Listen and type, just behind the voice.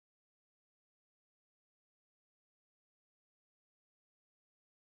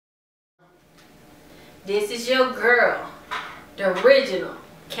This is your girl, the original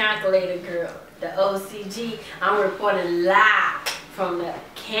calculator girl, the OCG. I'm reporting live from the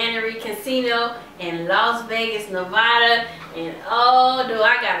Cannery Casino in Las Vegas, Nevada. And oh, do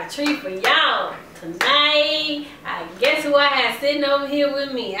I got a treat for y'all tonight. Guess who I had sitting over here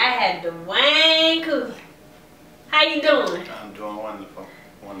with me? I had Dwayne Coley. How you doing? I'm doing wonderful,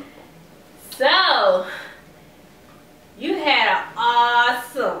 wonderful. So, you had an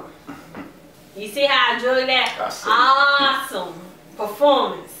awesome, you see how I enjoyed that? Awesome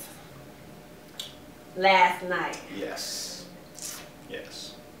performance last night. Yes,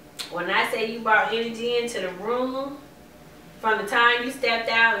 yes. When I say you brought energy into the room, from the time you stepped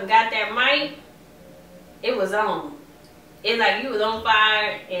out and got that mic, it was on. It's like you was on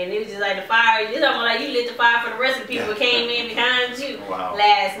fire, and it was just like the fire. It's almost like you lit the fire for the rest of the people who came in behind you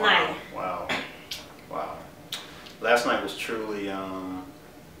last night. Wow, wow. Last night was truly an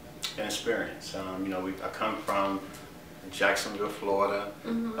experience. You know, I come from Jacksonville, Florida,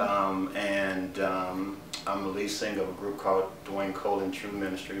 and I'm the lead singer of a group called Dwayne, Coley and True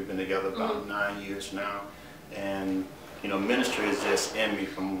Ministry. We've been together about 9 years now, and you know, ministry is just in me.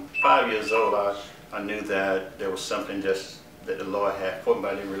 From 5 years old, I knew that there was something just that the Lord had for me,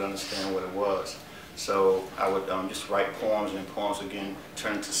 but I didn't really understand what it was. So I would just write poems, and poems again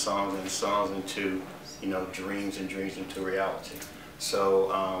turn into songs, and songs into, you know, dreams, and dreams into reality.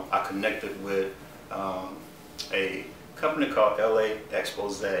 So I connected with a company called LA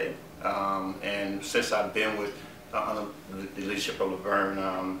Expose, and since I've been with under the leadership of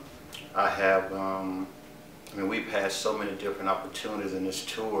Laverne, I have I mean, we've had so many different opportunities in this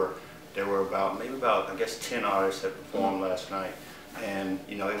tour. There were maybe about I guess 10 artists that performed last night, and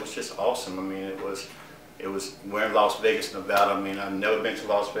you know, it was just awesome. I mean, we're in Las Vegas, Nevada. I mean, I've never been to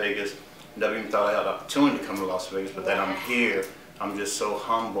Las Vegas, never even thought I had the opportunity to come to Las Vegas, but that I'm here, I'm just so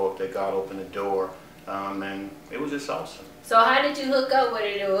humbled that God opened the door, and it was just awesome. So how did you hook up with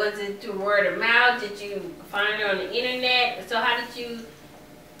it? Was it through word of mouth? Did you find it on the internet? So how did you?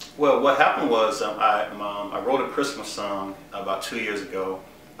 Well, what happened was I wrote a Christmas song about 2 years ago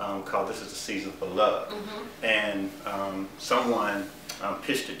called "This Is the Season for Love," and someone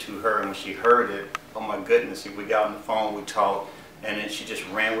pitched it to her, and when she heard it, oh my goodness, we got on the phone, we talked, and then she just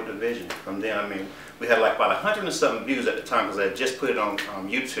ran with the vision. From then, I mean, we had like about 100 and something views at the time because I had just put it on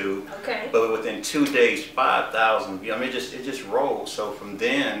YouTube. Okay. But within 2 days, 5,000 views. I mean, it just rolled. So from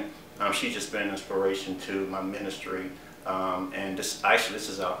then, she's just been an inspiration to my ministry. And this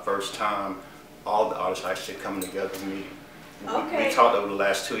is our first time all the artists actually coming together meeting. Okay. We talked over the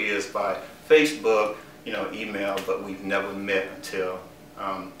last 2 years by Facebook, you know, email, but we've never met until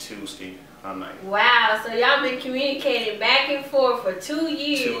Tuesday night. Wow, so y'all been communicating back and forth for 2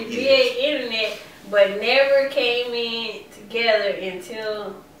 years via internet, but never came in together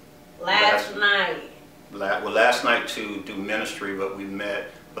until last night. Well, last night to do ministry, but we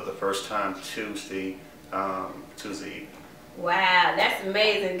met for the first time Tuesday evening. Wow, that's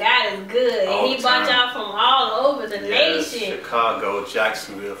amazing. God is good. And He brought y'all from all over the nation. Chicago,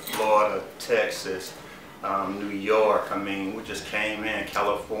 Jacksonville, Florida, Texas, New York. I mean, we just came in,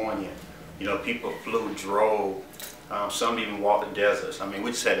 California. You know, people flew, drove. Some even walked the deserts. I mean,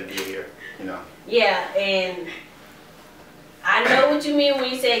 we just had to get here, you know. Yeah, and I know what you mean when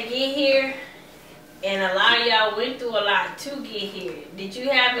you say get here. And a lot of y'all went through a lot to get here. Did you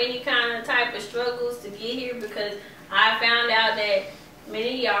have any kind of type of struggles to get here? Because I found out that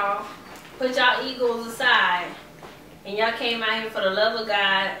many of y'all put y'all egos aside and y'all came out here for the love of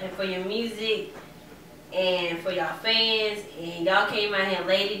God and for your music and for y'all fans, and y'all came out here and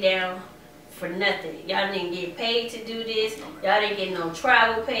laid it down for nothing. Y'all didn't get paid to do this. Y'all didn't get no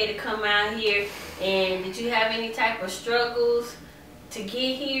travel pay to come out here. And did you have any type of struggles to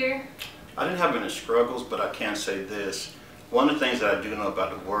get here? I didn't have any struggles, but I can say this. One of the things that I do know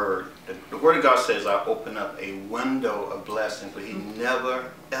about the Word of God says I open up a window of blessing, but He never,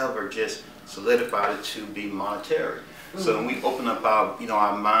 ever just solidified it to be monetary. So when we open up our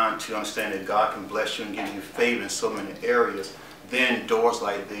mind to understand that God can bless you and give you favor in so many areas, then doors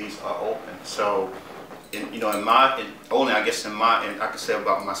like these are open. So, I can say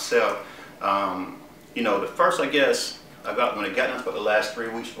about myself, you know, the first, I guess, when it got done for the last 3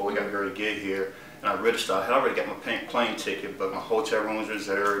 weeks before we got ready to get here, and I registered, I had already got my plane ticket, but my hotel room was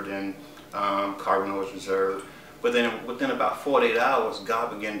reserved and car rental was reserved. But then within about 48 hours,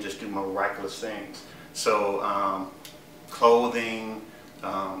 God began to just do miraculous things. So clothing,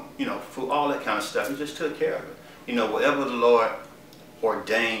 you know, food, all that kind of stuff, He just took care of it. You know, whatever the Lord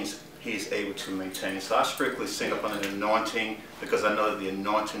ordains, He's able to maintain. So I strictly sing up under the anointing because I know that the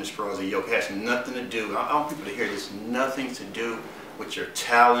anointing destroys the yoke. It has nothing to do, I want people to hear this, nothing to do with your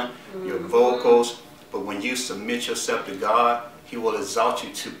talent, your vocals. but when you submit yourself to God, He will exalt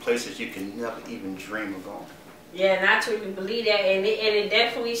you to places you can never even dream of going. Yeah, and I truly believe that, and it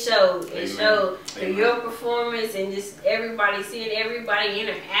definitely showed. It showed through your performance and just everybody seeing everybody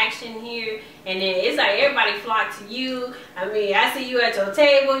interaction here, and then it's like everybody flocked to you. I mean, I see you at your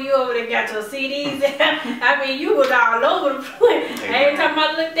table, you over there got your CDs. I mean, you was all over the place. Every time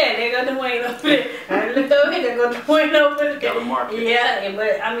I looked at, there go Dwayne over there. I looked over here, there go Dwayne over there. Got a market. Yeah,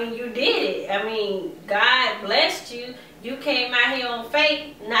 but I mean, you did it. I mean, God blessed you. You came out here on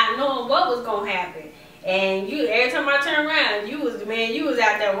faith, not knowing what was gonna happen. And you, every time I turn around, you was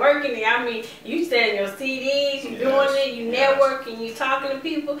out there working. I mean, you selling your CDs, you doing it, you networking, you talking to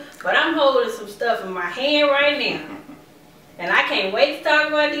people. But I'm holding some stuff in my hand right now, and I can't wait to talk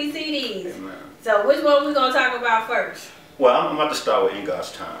about these CDs. Amen. So, which one we gonna talk about first? Well, I'm about to start with "In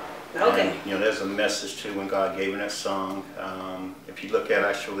God's Time." Okay. And, you know, there's a message to when God gave me that song. If you look at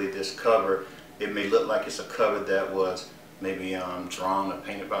actually this cover, it may look like it's a cover that was maybe drawn or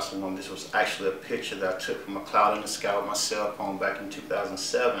painted by someone. This was actually a picture that I took from a cloud in the sky with my cell phone back in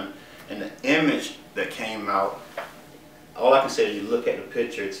 2007. And the image that came out, all I can say is you look at the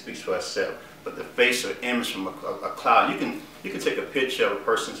picture, it speaks for itself. But the face or image from a cloud, you can take a picture of a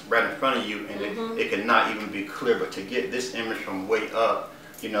person right in front of you, and it cannot even be clear. But to get this image from way up,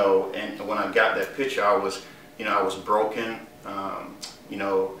 you know, and when I got that picture, I was broken. You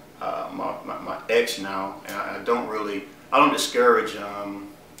know, my ex now, and I don't discourage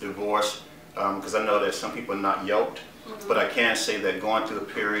divorce because I know that some people are not yoked, but I can say that going through a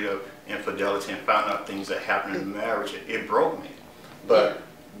period of infidelity and finding out things that happened in marriage, it broke me. But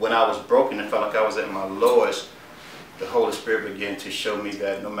when I was broken and felt like I was at my lowest, the Holy Spirit began to show me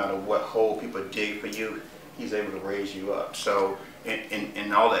that no matter what hole people dig for you, He's able to raise you up. So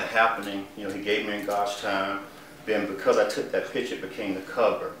in all that happening, you know, He gave me "In God's Time." Then because I took that picture, it became the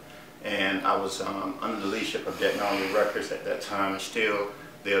cover. And I was under the leadership of Dead Knowledge Records at that time, and still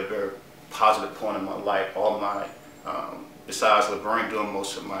they're a very positive point in my life. All my, besides Laverne doing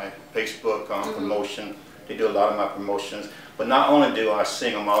most of my Facebook promotion, they do a lot of my promotions. But not only do I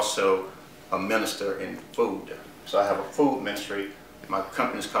sing, I'm also a minister in food. So I have a food ministry. My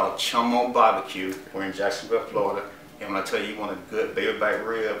company is called Chummo Barbecue. We're in Jacksonville, Florida. And when I tell you want a good baby back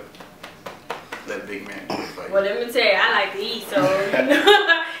rib, let big man do it for you. Well, let me tell you, I like to eat, so you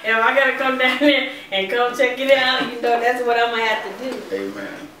know, if I gotta come down there and come check it out, you know, that's what I'm gonna have to do.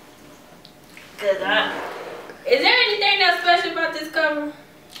 Amen. Cause is there anything that's special about this cover?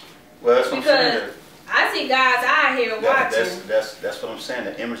 Well, that's what I'm saying. Because I see God's eye here watching. That's what I'm saying.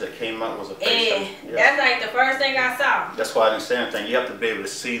 The image that came out was a face. And that's like the first thing I saw. That's why I didn't say anything. You have to be able to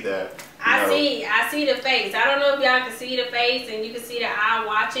see that. I see the face. I don't know if y'all can see the face and you can see the eye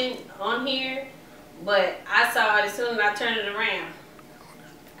watching on here, but I saw it as soon as I turned it around.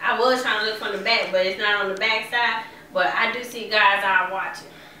 I was trying to look from the back, but it's not on the back side. But I do see God's eye watching.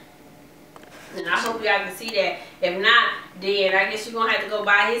 And I hope y'all can see that. If not, then I guess you're going to have to go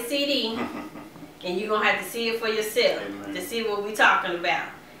buy his CD. And you're going to have to see it for yourself. Amen. To see what we're talking about.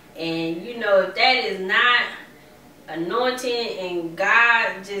 And you know, if that is not anointing and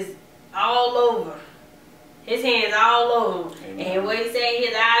God just all over. His hands all over him. Amen. And what he say,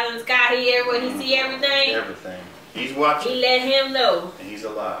 his eyes in the sky, he everywhere, he see everything. Everything. He's watching. He let him know. And he's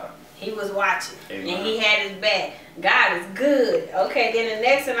alive. He was watching. Amen. And he had his back. God is good. Okay, then the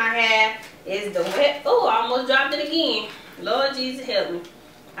next one I have is the wet. Oh, I almost dropped it again. Lord Jesus, help me.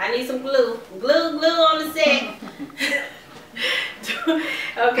 I need some glue. Glue on the set.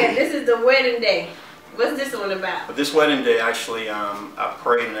 Okay, this is the wedding day. What's this one about? But this wedding day, actually, I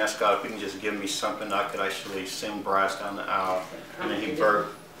prayed and asked God if He can just give me something I could actually sing brides down the aisle, and then He birthed,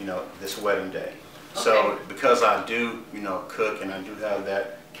 you know, this wedding day. Okay. So because I do, you know, cook and I do have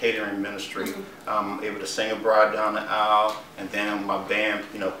that catering ministry, I'm able to sing a bride down the aisle, and then my band,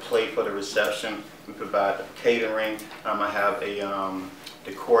 you know, play for the reception. We provide the catering. I have a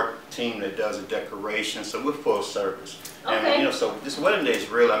decor team that does the decoration, so we're full service. Okay. And you know, so this wedding day is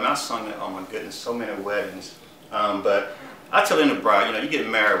real. I mean, I sung it, oh my goodness, so many weddings. But I tell any bride, you know, you get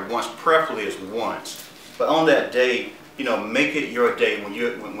married once, preferably is once. But on that day, you know, make it your day.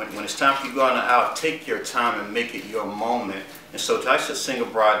 When it's time for you to go down the aisle, take your time and make it your moment. And so to actually sing a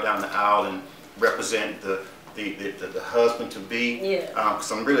bride down the aisle and represent the husband to be,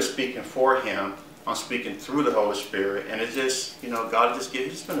 because I'm really speaking for him. I'm speaking through the Holy Spirit, and it's just, you know, God just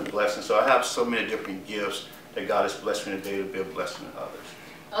gives. It's been a blessing. So I have so many different gifts that God has blessed me today to be a blessing to others.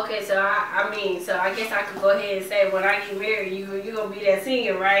 Okay, so I mean, so I guess I could go ahead and say when I get married, you're gonna be that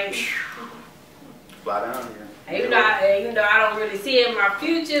singer, right? Fly down here. Even though I don't really see it in my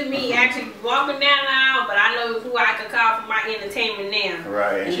future, me actually walking down the aisle, but I know who I could call for my entertainment now.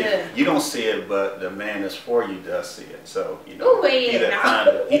 Right. And you don't see it, but the man that's for you does see it. So, you know, he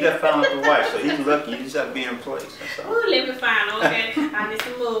that found the wife, so he's lucky. You just have to be in place. Ooh, let me find, okay? I need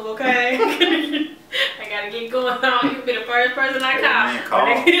to move, okay? I gotta get going on. You be the first person I call.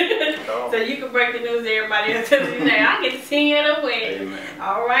 Man, call. So you can break the news to everybody else. I get to see you at a wedding. Amen.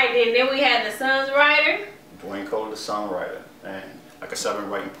 All right, then we had the son's writer. Dwayne Coley, the songwriter, and like I said, I've been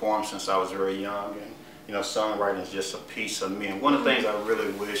writing poems since I was very young, and you know, songwriting is just a piece of me. And one of the things I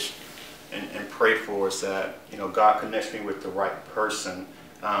really wish and pray for is that, you know, God connects me with the right person.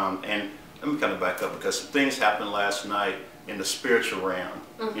 And let me kind of back up, because some things happened last night in the spiritual realm,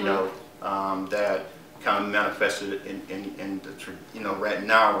 you know, that kind of manifested in the, you know, right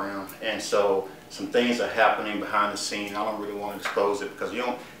now realm. And so some things are happening behind the scene. I don't really want to disclose it, because you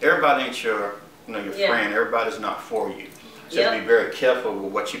don't. Everybody ain't your friend. Everybody's not for you. So you have to be very careful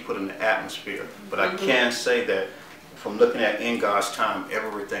with what you put in the atmosphere. But I can say that from looking at in God's time,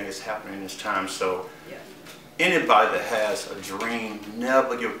 everything is happening in His time. So anybody that has a dream,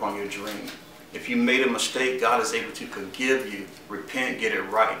 never give up on your dream. If you made a mistake, God is able to forgive you, repent, get it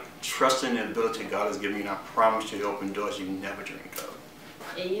right. Trust in the ability God has given you, and I promise you to open doors you never dreamed of.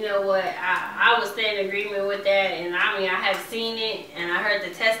 And you know what, I would stay in agreement with that, and I mean, I have seen it, and I heard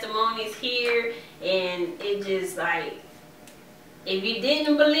the testimonies here, and it just like, if you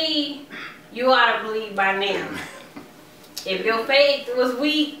didn't believe, you ought to believe by now. If your faith was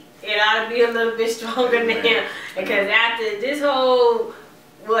weak, it ought to be a little bit stronger now, because after this whole,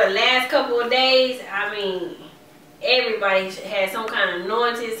 last couple of days, I mean, everybody had some kind of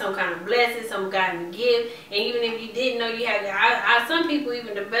anointing, some kind of blessing, some kind of gift. And even if you didn't know you had, some people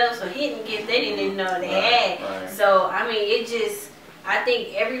even developed some hidden gifts they didn't even know they had. So, I mean, it just, I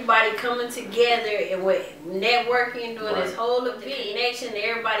think everybody coming together and with networking, doing this whole connection,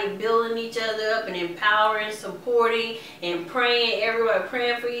 everybody building each other up and empowering, supporting, and praying, everybody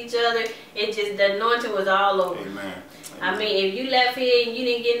praying for each other. It just, the anointing was all over. Amen. I mean, if you left here and you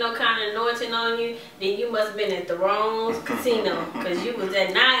didn't get no kind of anointing on you, then you must have been at the wrong casino, because you was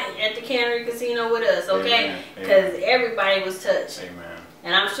not at the Cannery Casino with us, okay? Because everybody was touched. Amen.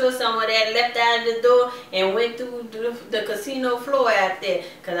 And I'm sure some of that left out of the door and went through the casino floor out there,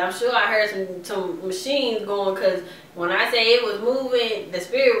 because I'm sure I heard some machines going, because when I say it was moving, the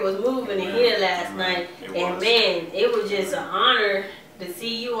spirit was moving in here last night. And man, it was just an honor to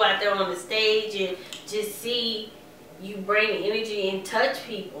see you out there on the stage and just see you bring energy and touch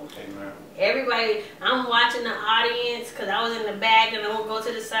people. Amen. Everybody, I'm watching the audience, because I was in the back and I won't go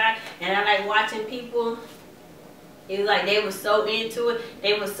to the side, and I like watching people. It was like they were so into it,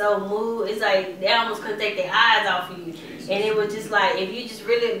 they were so moved. It's like they almost couldn't take their eyes off of you. And it was just like, if you just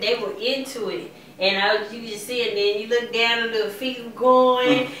really, they were into it. And you just see it, and then you look down and the feet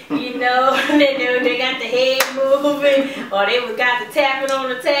going, you know, and then they got the head moving, or they got the tapping on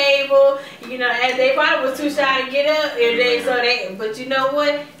the table, you know, and they probably was too shy to get up, and but you know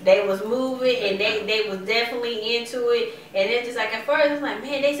what, they was moving, and they was definitely into it, and it's just like, at first, it's like,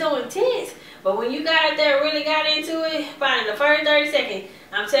 man, they so intense, but when you got out there, really got into it, probably the first 30 seconds,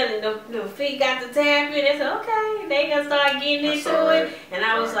 I'm telling you, the feet got the tapping. They said, okay, they gonna start getting into it. And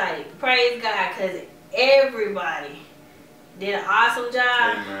I was like, praise God, because everybody did an awesome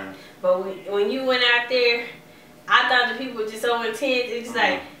job. Amen. But when you went out there, I thought the people were just so intense. It's just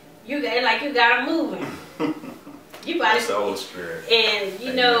like you got them moving. You probably That's the Holy Spirit. And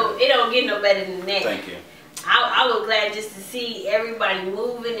you know, it don't get no better than that. Thank you. I was glad just to see everybody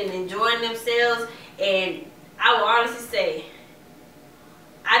moving and enjoying themselves. And I will honestly say,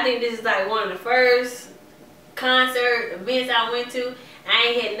 I think this is like one of the first concert events I went to. I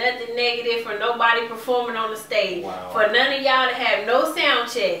ain't had nothing negative for nobody performing on the stage. Wow. For none of y'all to have no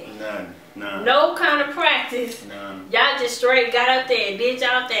sound check. None. No kind of practice. None. Y'all just straight got up there and did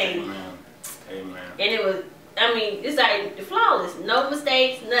y'all thing. Amen. Amen. And it was, I mean, it's like flawless. No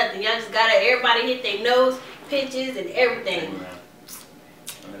mistakes, nothing. Y'all just got to, everybody hit their nose, pitches, and everything.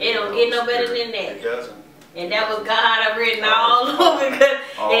 Amen. It don't get no better than that. It doesn't. And that was God written all over, because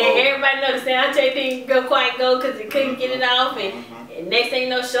everybody know the sound check didn't quite go because it couldn't get it off, and next thing you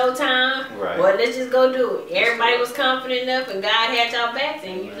know, showtime. Right. Well, let's just go do it. Everybody was confident enough, and God had y'all backs,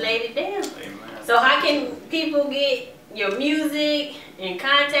 and you laid it down. Amen. So how can people get your music and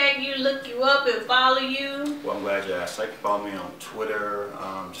contact you, look you up, and follow you? Well, I'm glad you asked. They can follow me on Twitter,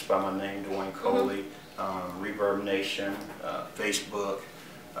 just by my name, Dwayne Coley, Reverb Nation, Facebook,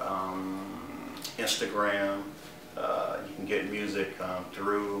 Instagram. You can get music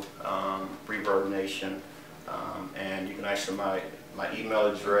through Reverb Nation, and you can actually, my email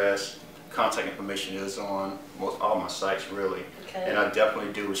address contact information is on all my sites, really. Okay. And I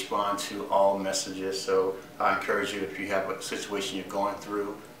definitely do respond to all messages. So I encourage you, if you have a situation you're going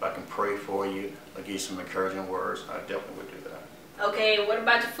through, if I can pray for you, or give you some encouraging words, I definitely would do that. Okay, what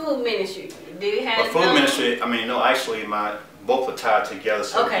about your food ministry? Do you have food ministry? I mean, no, actually, both are tied together.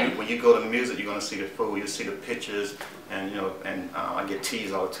 So okay. when you go to music, you're going to see the food, you'll see the pictures, and I get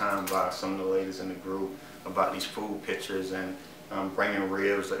teased all the time by some of the ladies in the group about these food pictures and bringing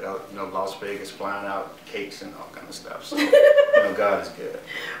ribs, Las Vegas, flying out cakes and all kind of stuff. So God is good.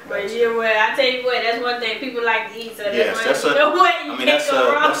 But I tell you what, that's one thing people like to eat. So yes, that's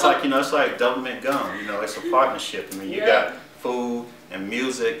like it's like government gum. It's a partnership. I mean, you got food and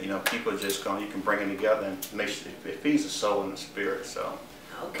music. People just you can bring it together and make sure it feeds the soul and the spirit. So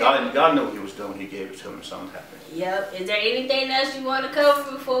okay. God knew what He was doing. He gave it to him. Something happened. Yep. Is there anything else you want to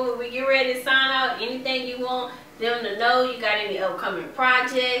cover before we get ready to sign out? Anything you want them to know? You got any upcoming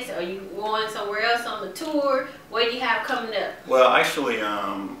projects? Are you going somewhere else on the tour? What do you have coming up? Well, actually,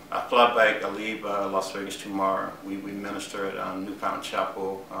 I fly back. I leave Las Vegas tomorrow. We minister at New Fountain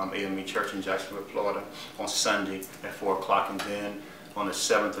Chapel, AME Church in Jacksonville, Florida, on Sunday at 4 o'clock, and then on the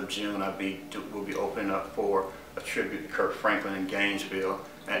 7th of June, we'll be opening up for a tribute to Kirk Franklin in Gainesville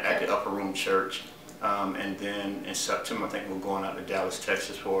at the Upper Room Church. And then in September, I think we're going out to Dallas,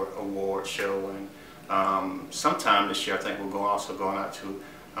 Texas for an award show. And sometime this year, I think we're also going out to,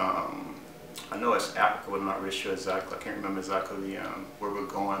 I know it's Africa, but I'm not really sure exactly. I can't remember exactly where we're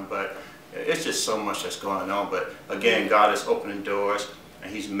going, but it's just so much that's going on. But again, God is opening doors, and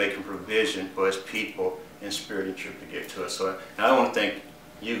He's making provision for His people in spirit and truth to get to us. So, and I want to thank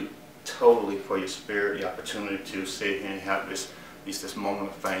you totally for your spirit, the opportunity to sit here and have this moment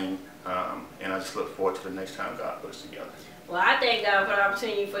of fame. And I just look forward to the next time God puts us together. Well, I thank God for the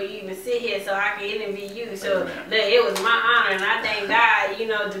opportunity for you to even sit here so I can interview you. So Amen. It was my honor, and I thank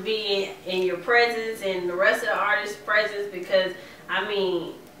God, to be in your presence and the rest of the artists' presence, because I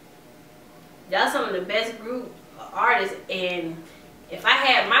mean, y'all some of the best group of artists, and if I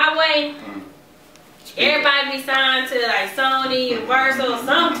had my way, everybody be signed to like Sony, Universal, or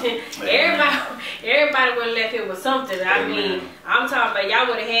something. Everybody would have left here with something. I mean, I'm talking about y'all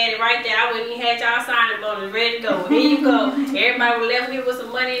would have had it right there. I wouldn't even had y'all signing bonus ready to go. Here you go. Everybody would have left here with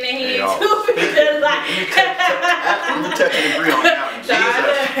some money in their hands too. Because like, I'm gonna touch and agree on that.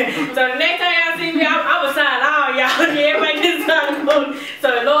 So the next time y'all see me, I will sign all y'all. Everybody can sign bonus. So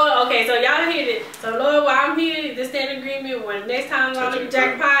Lord, okay, so y'all hear it. So Lord, while I'm here, to stand in agreement when next time y'all look at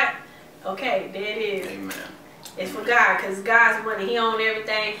jackpot. Okay, there it is. Amen. It's for God, because God's money. He owns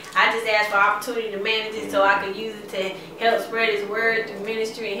everything. I just asked for opportunity to manage it so I could use it to help spread His word through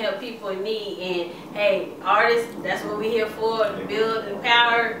ministry and help people in need. And hey, artists, that's what we're here for, to build and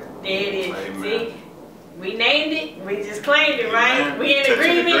empower. There it is. Amen. See, we named it. We just claimed it, Amen. right? We in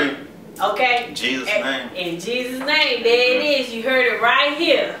agreement. Okay. In Jesus' name. In Jesus' name. There it is. You heard it right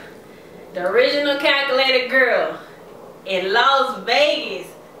here. The original calculator girl in Las Vegas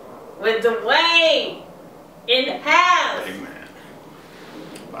with Dwayne in the house. Amen.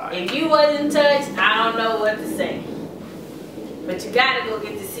 Bye. If you wasn't touched, I don't know what to say. But you gotta go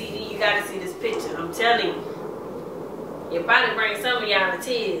get the CD. You gotta see this picture. I'm telling you. It'll probably bring some of y'all to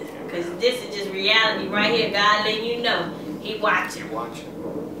tears. Because this is just reality right here. God letting you know He watching. He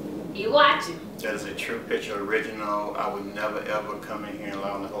watching. He watching. That is a true picture, original. I would never ever come in here and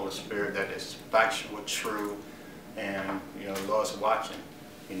allow the Holy Spirit that is factual, true, and the Lord's watching.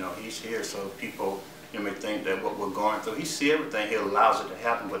 He's here, so people may think that what we're going through, He sees everything, He allows it to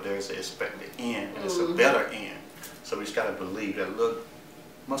happen, but there's an expected end, and it's a better end. So we just got to believe that, look,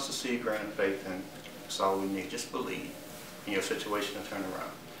 mustard seed, grain of faith, and that's all we need. Just believe, and your situation will turn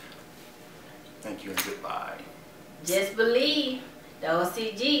around. Thank you and goodbye. Just believe. The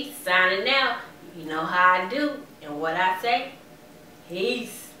OCG signing out. You know how I do and what I say.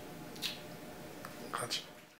 Peace. Gotcha.